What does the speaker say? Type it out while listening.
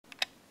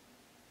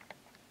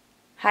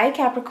Hi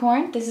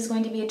Capricorn, this is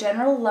going to be a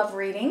general love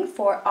reading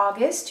for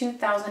August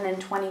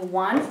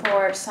 2021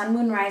 for Sun,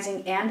 Moon,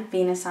 Rising, and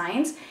Venus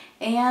signs.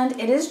 And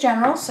it is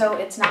general, so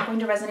it's not going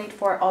to resonate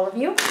for all of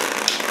you.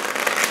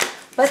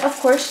 But of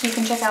course, you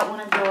can check out one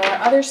of your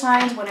other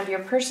signs, one of your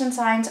person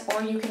signs,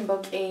 or you can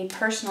book a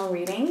personal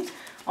reading.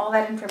 All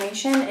that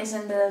information is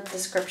in the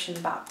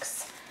description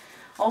box.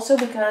 Also,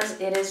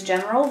 because it is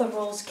general, the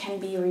rules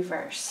can be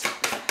reversed.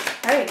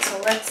 All right,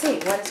 so let's see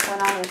what is going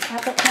on with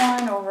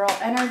Capricorn, overall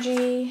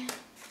energy.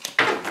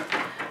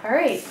 All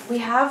right, we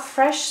have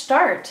fresh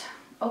start.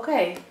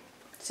 Okay,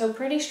 so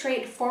pretty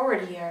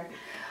straightforward here.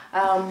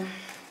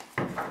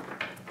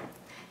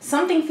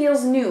 Something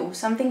feels new.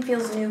 Something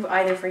feels new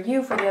either for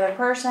you, for the other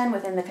person,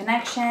 within the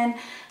connection.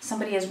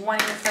 Somebody is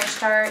wanting a fresh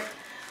start.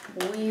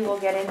 We will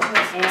get into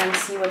it and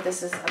see what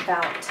this is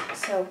about.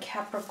 So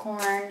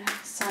Capricorn,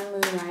 Sun,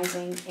 Moon,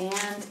 Rising,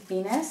 and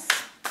Venus.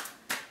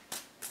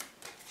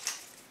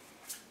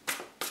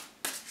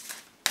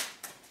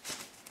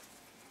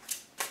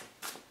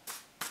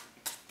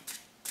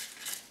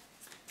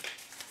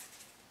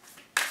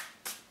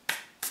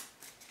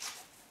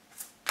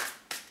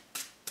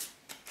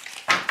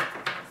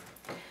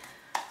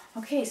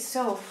 Okay,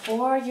 so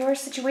for your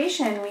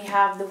situation, we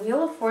have the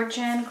Wheel of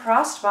Fortune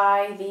crossed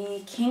by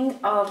the King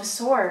of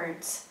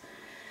Swords.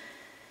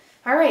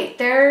 All right,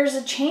 there's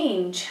a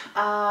change.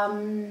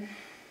 There's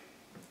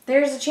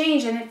a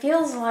change, and it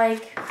feels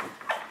like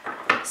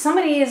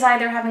somebody is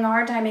either having a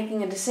hard time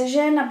making a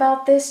decision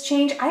about this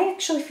change. I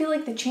actually feel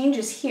like the change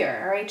is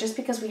here, all right, just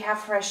because we have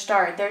fresh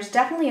start. There's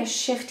definitely a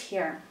shift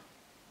here.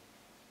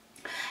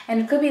 And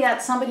it could be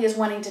that somebody is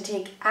wanting to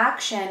take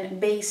action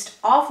based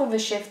off of a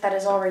shift that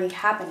is already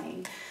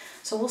happening.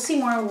 So we'll see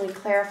more when we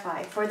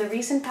clarify. For the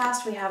recent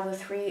past, we have the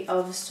Three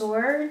of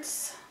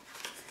Swords.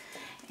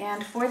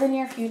 And for the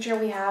near future,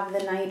 we have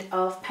the Knight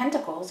of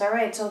Pentacles. All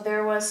right, so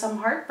there was some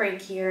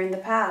heartbreak here in the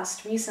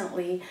past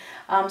recently.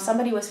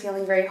 Somebody was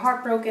feeling very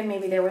heartbroken.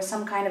 Maybe there was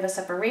some kind of a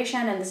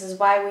separation, and this is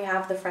why we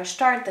have the fresh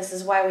start. This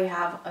is why we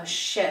have a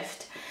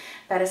shift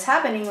that is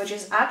happening, which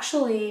is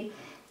actually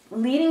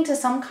leading to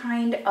some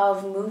kind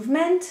of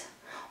movement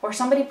or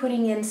somebody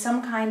putting in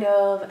some kind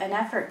of an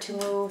effort to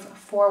move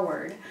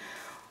forward.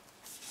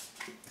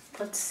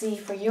 Let's see,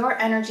 for your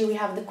energy, we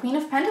have the Queen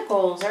of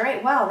Pentacles. All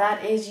right, wow,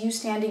 that is you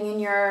standing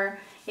in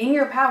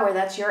your power.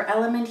 That's your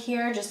element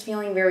here, just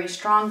feeling very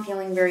strong,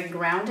 feeling very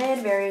grounded,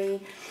 very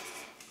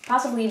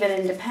possibly even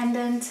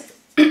independent.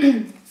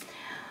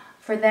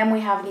 For them,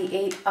 we have the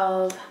Eight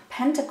of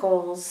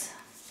Pentacles.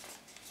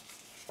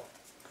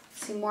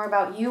 Let's see more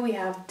about you. We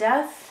have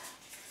Death.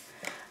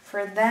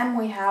 For them,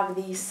 we have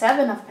the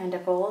Seven of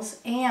Pentacles,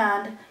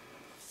 and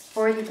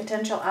for the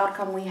potential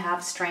outcome, we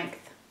have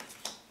Strength.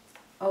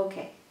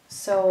 Okay,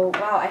 so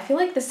wow, I feel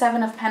like the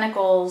Seven of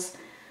Pentacles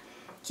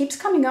keeps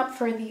coming up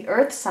for the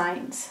earth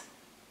signs.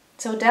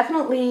 So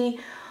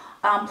definitely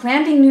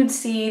planting new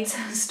seeds,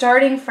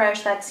 starting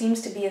fresh, that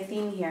seems to be a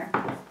theme here.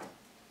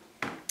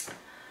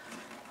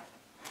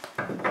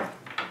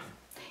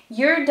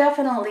 You're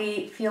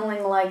definitely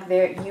feeling like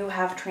you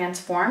have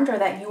transformed or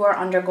that you are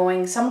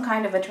undergoing some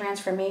kind of a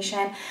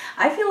transformation.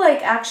 I feel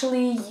like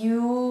actually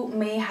you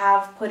may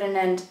have put an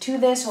end to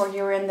this, or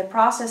you're in the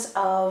process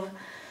of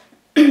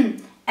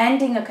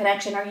ending a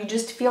connection, or you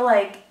just feel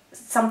like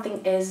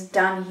something is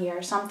done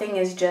here. Something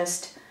is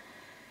just,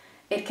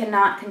 it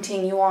cannot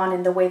continue on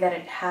in the way that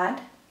it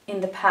had in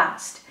the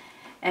past.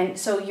 And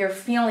so you're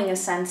feeling a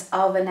sense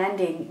of an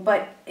ending,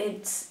 but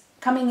it's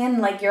coming in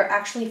like you're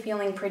actually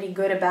feeling pretty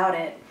good about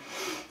it.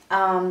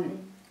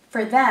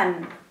 For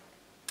them,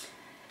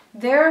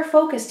 they're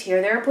focused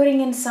here. They're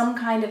putting in some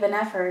kind of an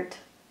effort.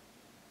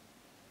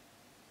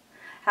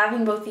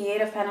 Having both the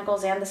Eight of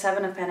Pentacles and the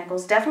Seven of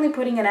Pentacles, definitely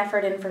putting an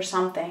effort in for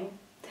something.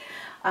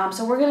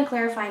 So we're going to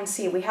clarify and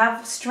see. We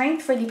have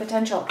Strength for the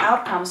potential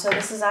outcome. So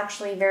this is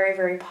actually very,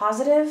 very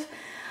positive.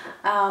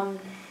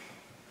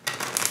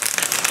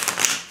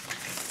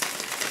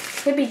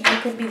 Could be you,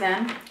 could be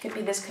them, could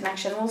be this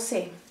connection. We'll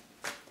see.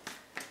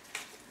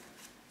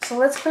 So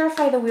let's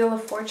clarify the Wheel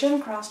of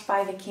Fortune crossed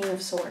by the King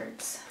of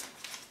Swords.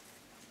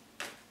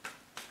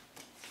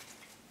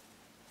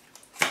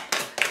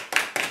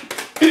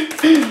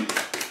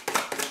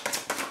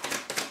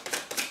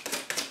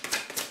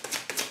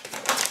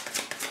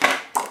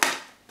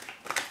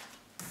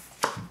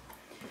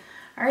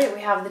 All right, we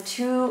have the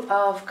Two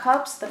of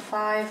Cups, the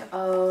Five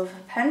of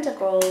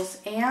Pentacles,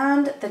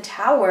 and the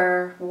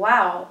Tower.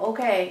 Wow,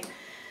 okay.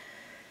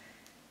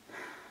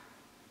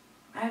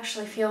 I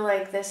actually feel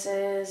like this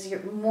is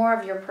more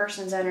of your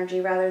person's energy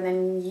rather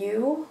than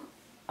you.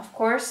 Of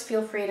course,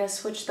 feel free to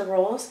switch the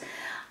roles.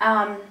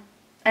 And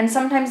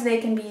sometimes they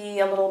can be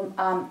a little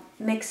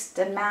mixed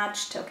and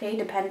matched, okay,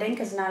 depending,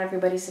 because not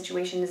everybody's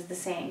situation is the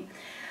same.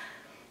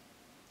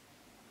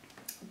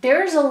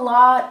 There's a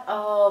lot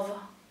of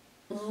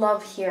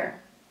love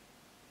here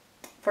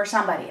for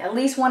somebody. At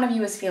least one of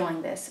you is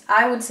feeling this.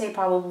 I would say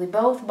probably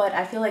both, but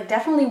I feel like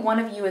definitely one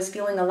of you is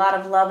feeling a lot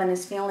of love and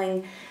is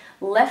feeling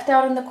left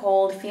out in the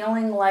cold,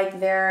 feeling like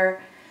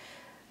they're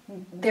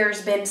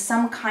there's been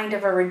some kind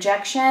of a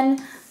rejection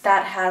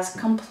that has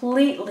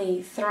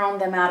completely thrown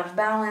them out of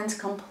balance,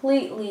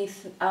 completely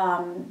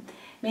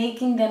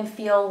making them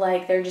feel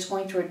like they're just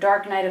going through a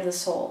dark night of the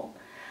soul.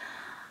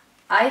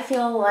 I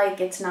feel like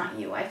it's not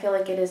you. I feel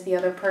like it is the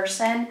other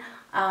person.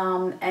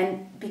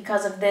 And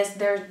because of this,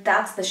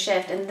 that's the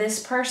shift. And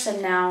this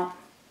person now,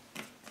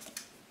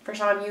 for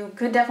some of you,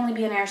 could definitely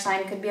be an air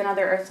sign, could be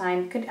another earth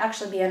sign, could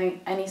actually be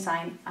any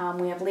sign.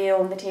 We have Leo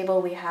on the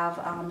table, we have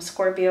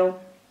Scorpio,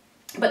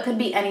 but could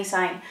be any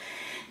sign.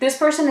 This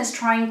person is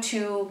trying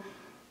to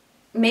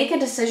make a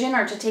decision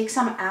or to take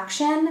some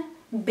action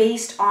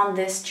based on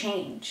this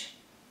change.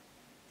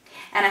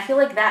 And I feel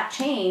like that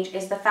change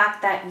is the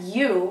fact that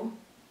you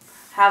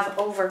have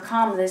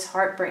overcome this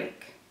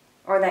heartbreak,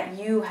 or that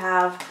you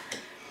have,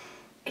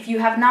 if you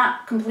have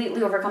not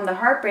completely overcome the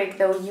heartbreak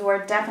though, you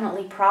are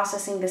definitely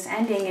processing this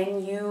ending,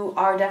 and you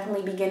are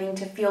definitely beginning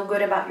to feel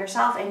good about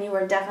yourself, and you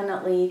are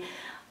definitely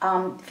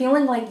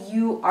feeling like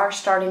you are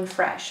starting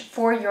fresh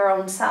for your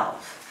own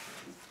self.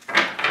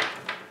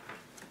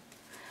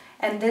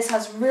 And this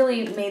has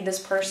really made this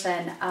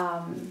person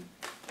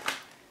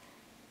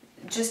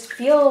just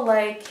feel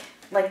like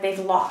they've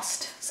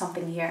lost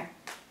something here.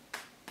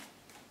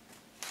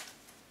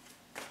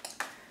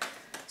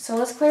 So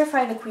let's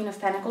clarify the Queen of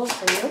Pentacles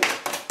for you.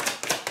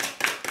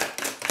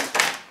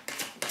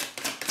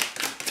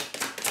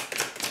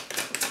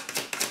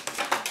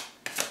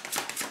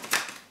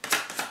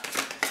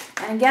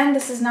 And again,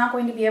 this is not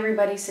going to be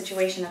everybody's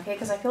situation, okay?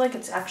 Because I feel like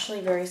it's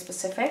actually very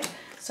specific.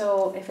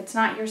 So if it's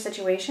not your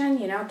situation,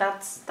 you know,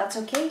 that's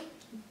okay.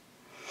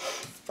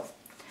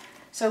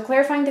 So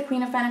clarifying the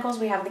Queen of Pentacles,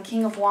 we have the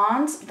King of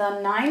Wands, the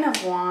Nine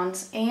of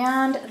Wands,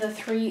 and the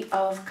Three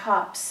of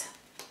Cups.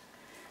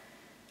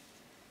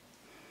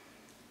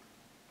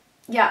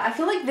 Yeah, I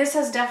feel like this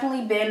has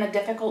definitely been a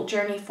difficult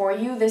journey for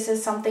you. This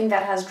is something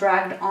that has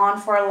dragged on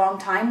for a long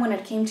time when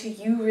it came to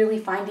you really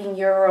finding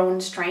your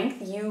own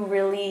strength. You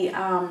really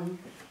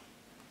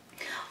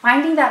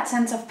finding that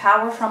sense of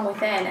power from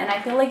within. And I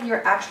feel like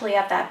you're actually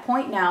at that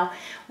point now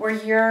where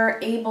you're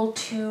able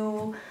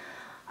to,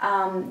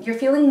 you're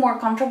feeling more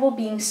comfortable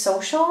being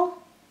social,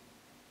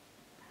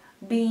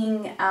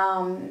 being,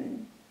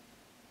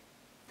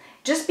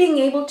 just being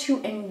able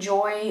to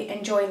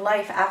enjoy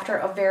life after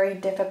a very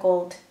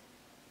difficult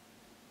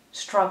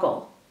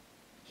struggle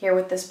here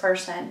with this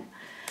person.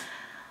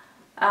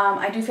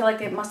 I do feel like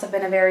it must have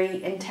been a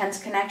very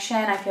intense connection.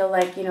 I feel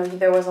like, you know,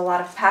 there was a lot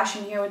of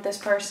passion here with this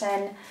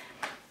person.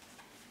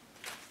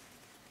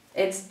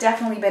 It's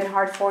definitely been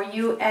hard for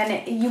you,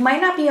 and you might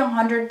not be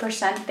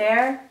 100%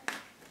 there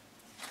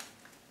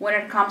when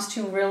it comes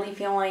to really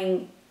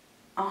feeling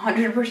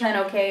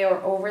 100% okay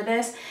or over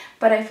this,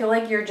 but I feel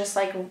like you're just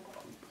like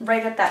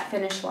right at that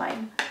finish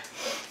line.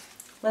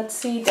 Let's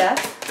see,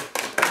 Death.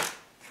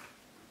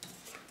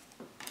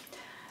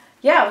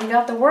 Yeah, we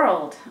got the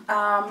World. We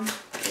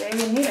don't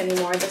even need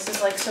anymore. This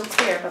is like so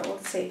clear, but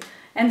let's see.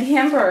 And the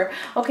Emperor.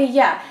 Okay,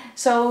 yeah.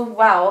 So,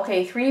 wow.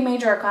 Okay, 3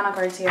 major arcana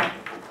cards here.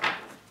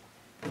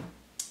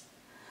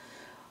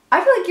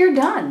 I feel like you're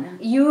done.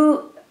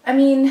 I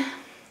mean,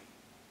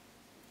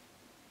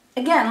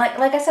 again,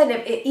 like I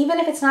said, even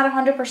if it's not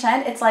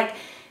 100%, it's like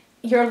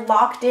you're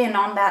locked in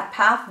on that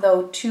path,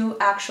 though, to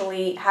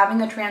actually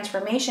having a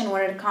transformation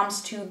when it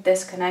comes to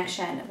this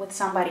connection with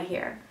somebody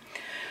here.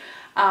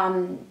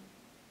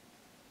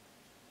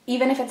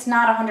 Even if it's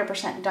not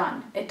 100%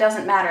 done, it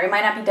doesn't matter. It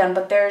might not be done,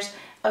 but there's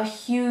a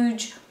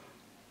huge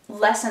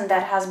lesson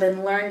that has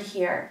been learned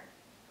here.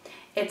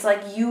 It's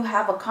like you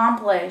have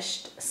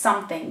accomplished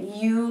something.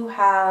 You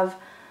have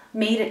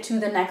made it to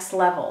the next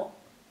level,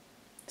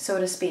 so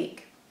to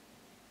speak.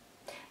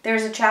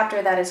 There's a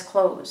chapter that is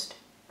closed.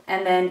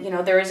 And then, you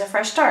know, there is a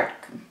fresh start.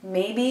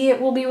 Maybe it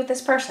will be with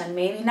this person,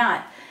 maybe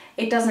not.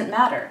 It doesn't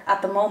matter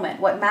at the moment.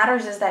 What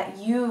matters is that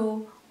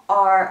you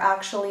are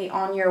actually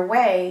on your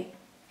way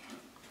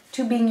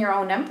to being your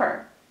own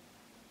emperor.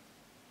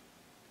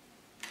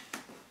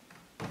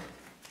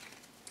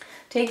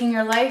 Taking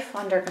your life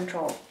under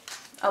control.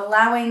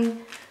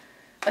 Allowing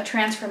a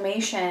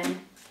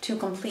transformation to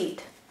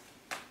complete.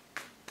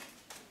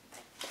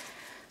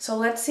 So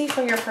let's see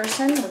for your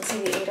person. Let's see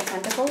the 8 of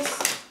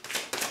Pentacles.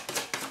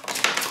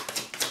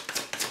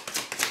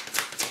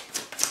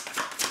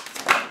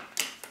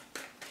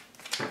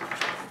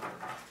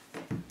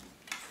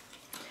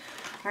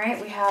 All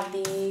right, we have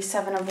the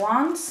 7 of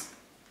Wands.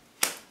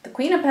 The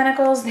Queen of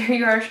Pentacles, there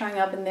you are showing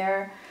up in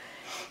their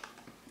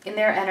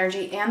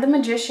energy, and the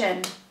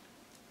Magician.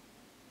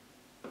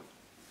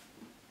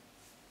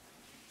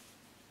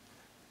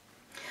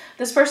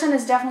 This person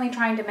is definitely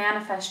trying to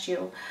manifest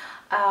you.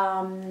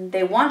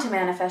 They want to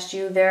manifest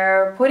you.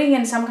 They're putting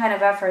in some kind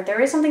of effort.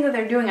 There is something that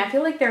they're doing. I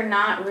feel like they're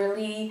not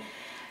really,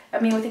 I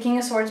mean, with the King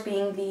of Swords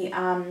being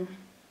the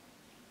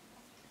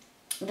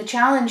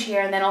challenge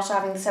here, and then also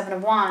having the 7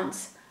 of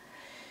Wands.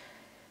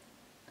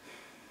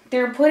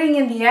 They're putting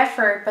in the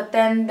effort, but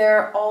then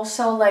they're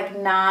also like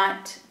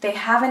not, they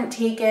haven't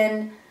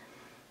taken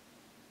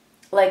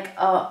like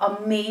a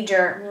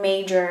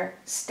major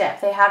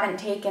step. They haven't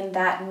taken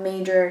that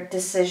major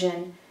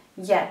decision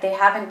yet. They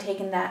haven't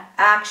taken that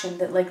action,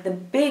 that like the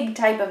big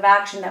type of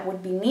action that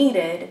would be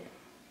needed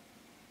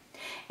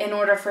in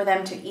order for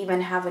them to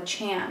even have a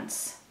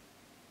chance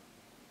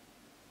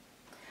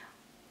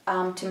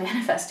to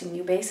manifesting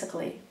you,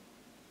 basically.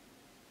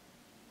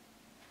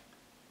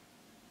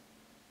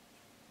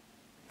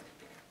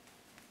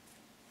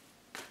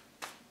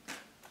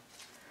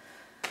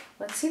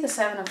 Let's see the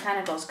Seven of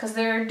Pentacles, because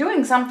they're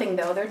doing something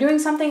though. They're doing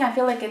something. I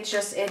feel like it's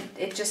just,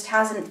 it just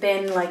hasn't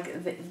been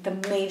like the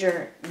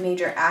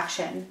major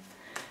action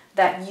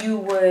that you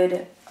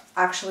would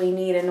actually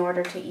need in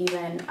order to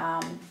even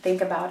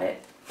think about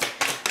it.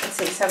 Let's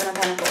see, Seven of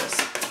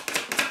Pentacles.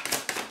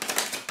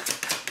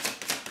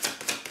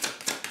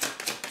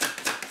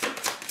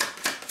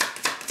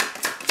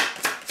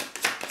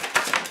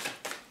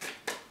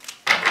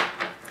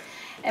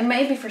 And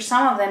maybe for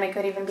some of them, it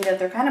could even be that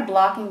they're kind of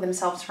blocking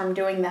themselves from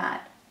doing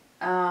that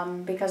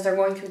because they're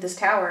going through this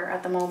tower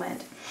at the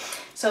moment.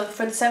 So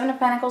for the Seven of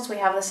Pentacles, we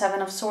have the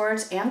Seven of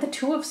Swords and the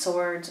Two of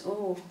Swords.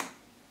 Ooh,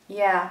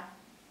 yeah.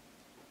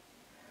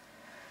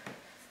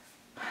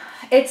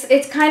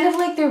 It's kind of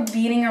like they're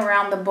beating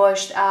around the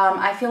bush.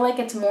 I feel like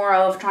it's more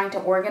of trying to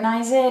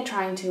organize it,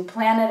 trying to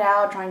plan it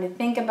out, trying to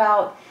think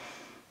about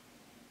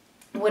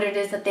what it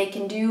is that they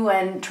can do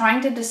and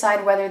trying to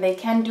decide whether they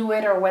can do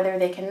it or whether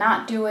they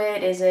cannot do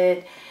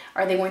it.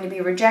 Are they going to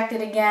be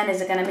rejected again? Is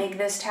it going to make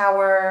this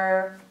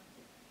tower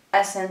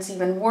essence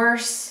even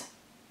worse?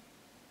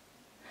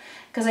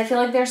 Because I feel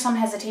like there's some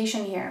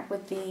hesitation here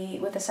with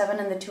the Seven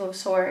and the Two of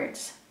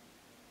Swords.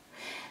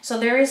 So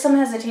there is some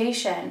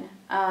hesitation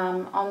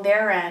on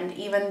their end,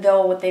 even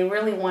though what they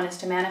really want is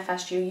to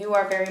manifest you. You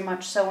are very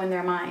much so in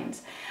their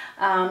minds.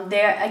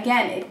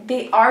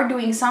 They are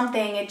doing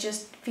something. It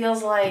just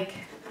feels like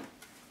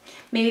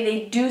maybe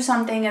they do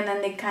something and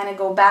then they kind of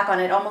go back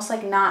on it, almost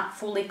like not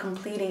fully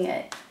completing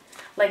it,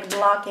 like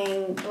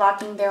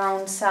blocking their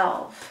own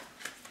self.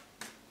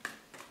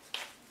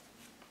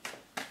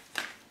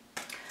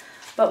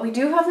 But we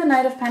do have the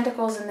Knight of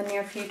Pentacles in the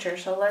near future,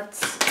 so let's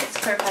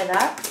clarify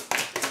that.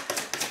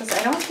 Because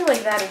I don't feel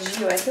like that is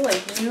you. I feel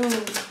like you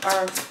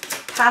are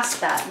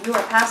past that. You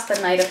are past the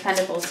Knight of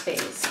Pentacles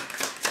phase.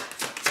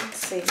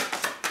 Let's see.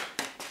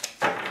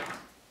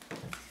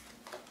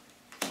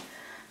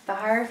 The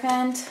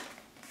Hierophant,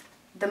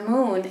 the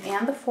Moon,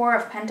 and the Four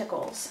of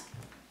Pentacles.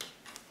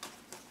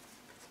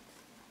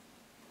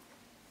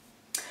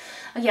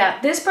 Yeah,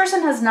 this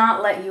person has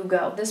not let you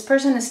go. This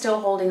person is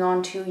still holding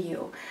on to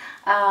you.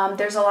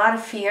 There's a lot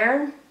of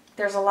fear.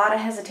 There's a lot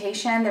of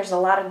hesitation. There's a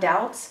lot of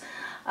doubts.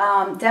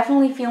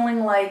 Definitely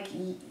feeling like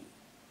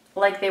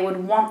they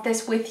would want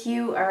this with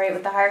you. All right,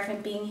 with the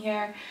Hierophant being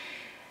here.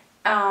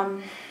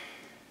 And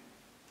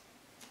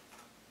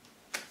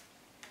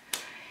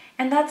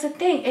that's the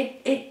thing.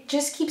 It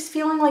just keeps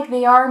feeling like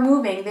they are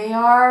moving. They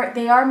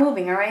are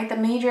moving, all right? The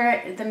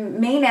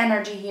main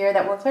energy here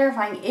that we're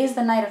clarifying is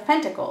the Knight of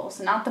Pentacles,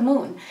 not the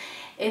Moon.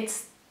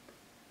 It's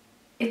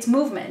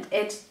movement.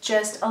 It's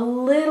just a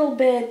little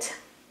bit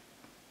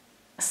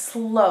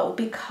slow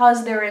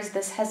because there is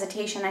this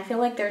hesitation. I feel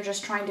like they're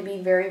just trying to be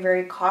very,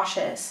 very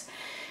cautious,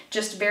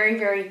 just very,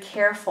 very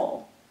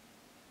careful.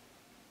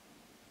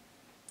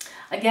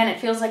 Again, it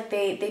feels like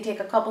they take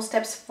a couple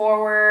steps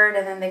forward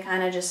and then they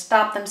kind of just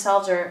stop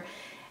themselves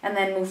and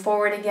then move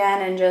forward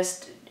again and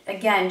just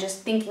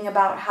thinking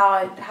about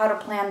how to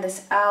plan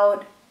this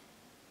out,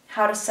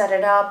 how to set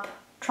it up,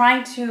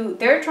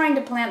 they're trying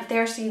to plant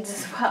their seeds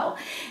as well.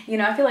 You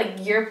know, I feel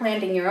like you're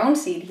planting your own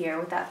seed here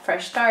with that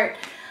fresh start.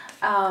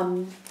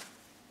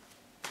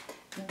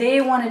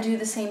 They want to do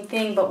the same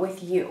thing, but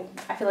with you.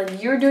 I feel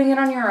like you're doing it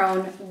on your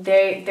own.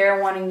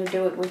 They're wanting to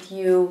do it with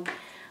you,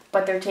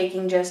 but they're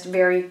taking just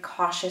very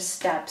cautious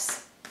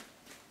steps,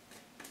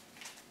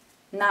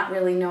 not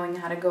really knowing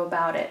how to go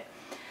about it.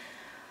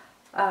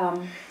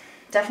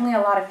 Definitely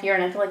a lot of fear,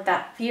 and I feel like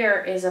that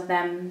fear is of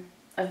them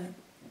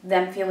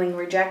feeling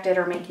rejected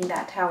or making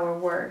that tower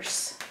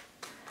worse.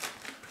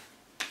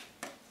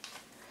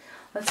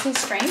 Let's see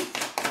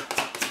strength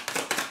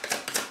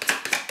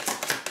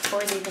for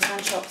the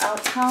potential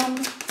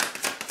outcome.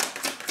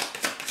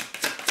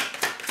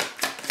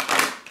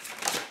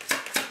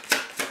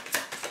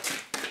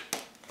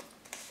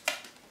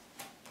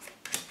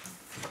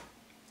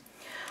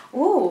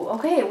 Ooh,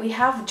 okay, we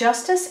have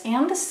Justice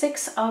and the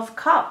Six of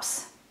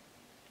Cups.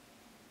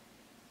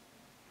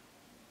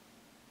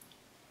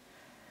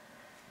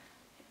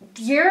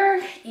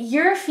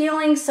 You're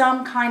feeling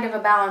some kind of a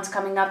balance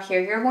coming up here.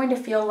 You're going to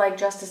feel like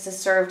justice is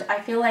served. I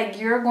feel like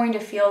you're going to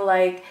feel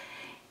like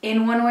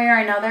in one way or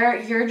another,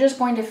 you're just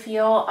going to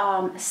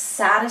feel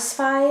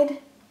satisfied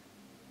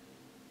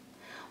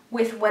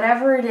with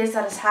whatever it is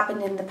that has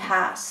happened in the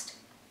past.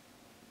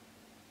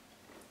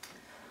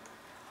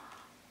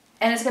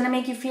 And it's going to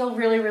make you feel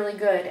really, really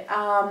good.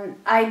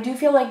 I do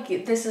feel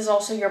like this is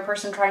also your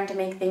person trying to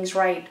make things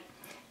right.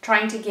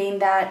 Trying to gain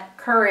that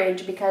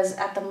courage, because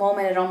at the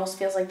moment it almost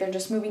feels like they're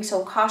just moving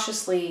so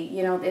cautiously.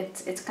 You know,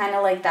 it's kind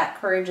of like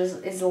that courage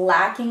is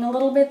lacking a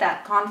little bit,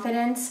 that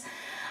confidence.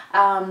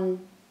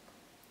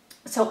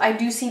 So I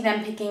do see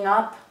them picking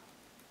up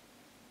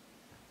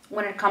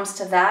when it comes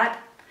to that,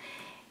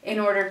 in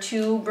order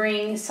to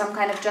bring some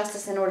kind of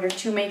justice, in order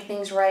to make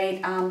things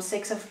right.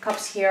 Six of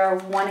Cups here,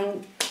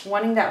 wanting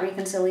that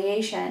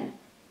reconciliation.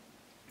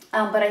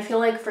 But I feel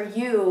like for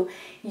you,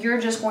 you're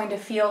just going to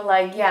feel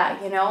like,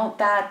 yeah, you know,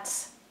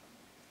 that's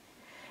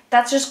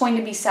just going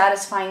to be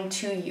satisfying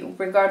to you,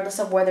 regardless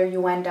of whether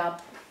you end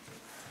up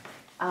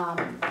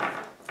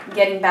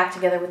getting back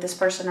together with this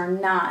person or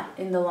not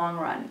in the long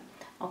run.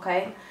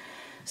 Okay,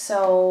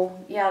 so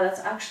yeah, that's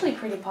actually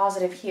pretty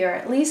positive here.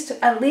 At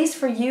least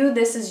for you,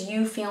 this is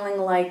you feeling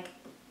like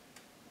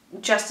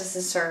justice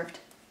is served.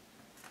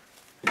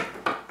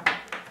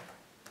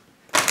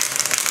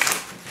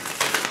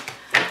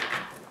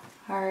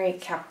 All right,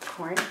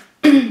 Capricorn.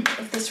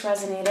 If this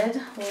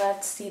resonated,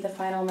 let's see the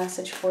final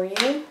message for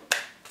you.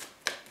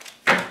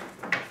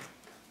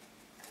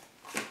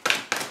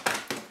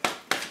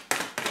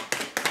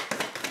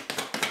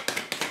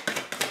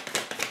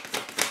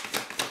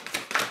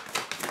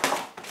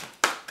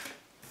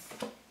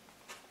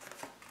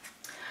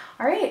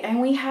 All right, and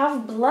we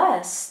have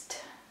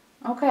blessed.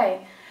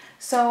 Okay,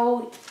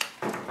 so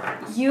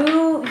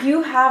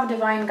you have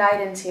divine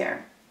guidance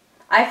here.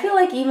 I feel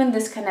like even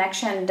this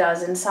connection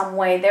does in some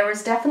way. There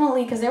was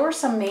definitely, because there were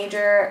some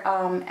major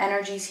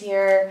energies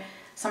here,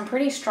 some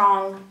pretty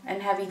strong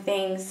and heavy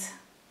things.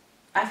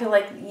 I feel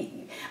like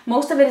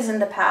most of it is in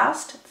the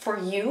past, for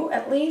you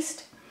at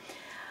least.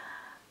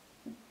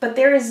 But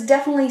there is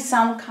definitely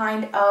some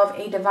kind of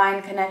a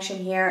divine connection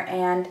here,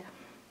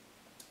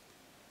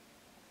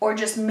 or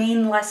just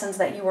main lessons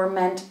that you were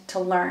meant to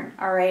learn,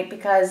 all right?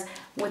 Because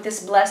with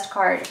this blessed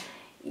card,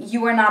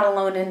 you are not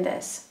alone in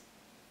this.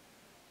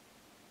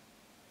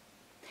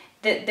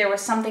 That there was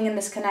something in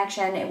this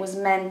connection, it was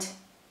meant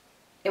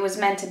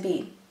to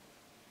be,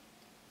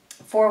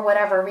 for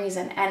whatever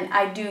reason. And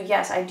I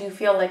do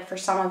feel like for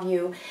some of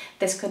you,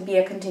 this could be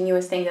a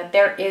continuous thing, that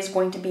there is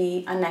going to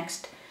be a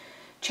next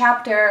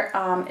chapter,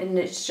 and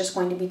it's just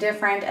going to be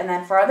different. And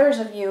then for others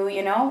of you,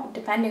 you know,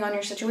 depending on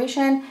your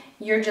situation,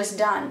 you're just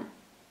done.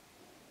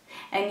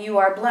 And you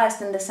are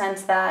blessed in the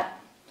sense that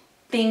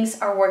things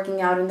are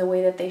working out in the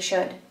way that they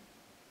should.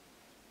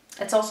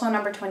 It's also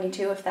number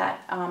 22, if that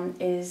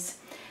is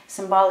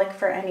symbolic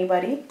for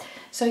anybody.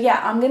 So yeah,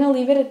 I'm going to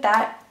leave it at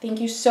that. Thank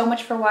you so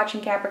much for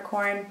watching,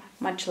 Capricorn.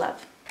 Much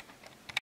love.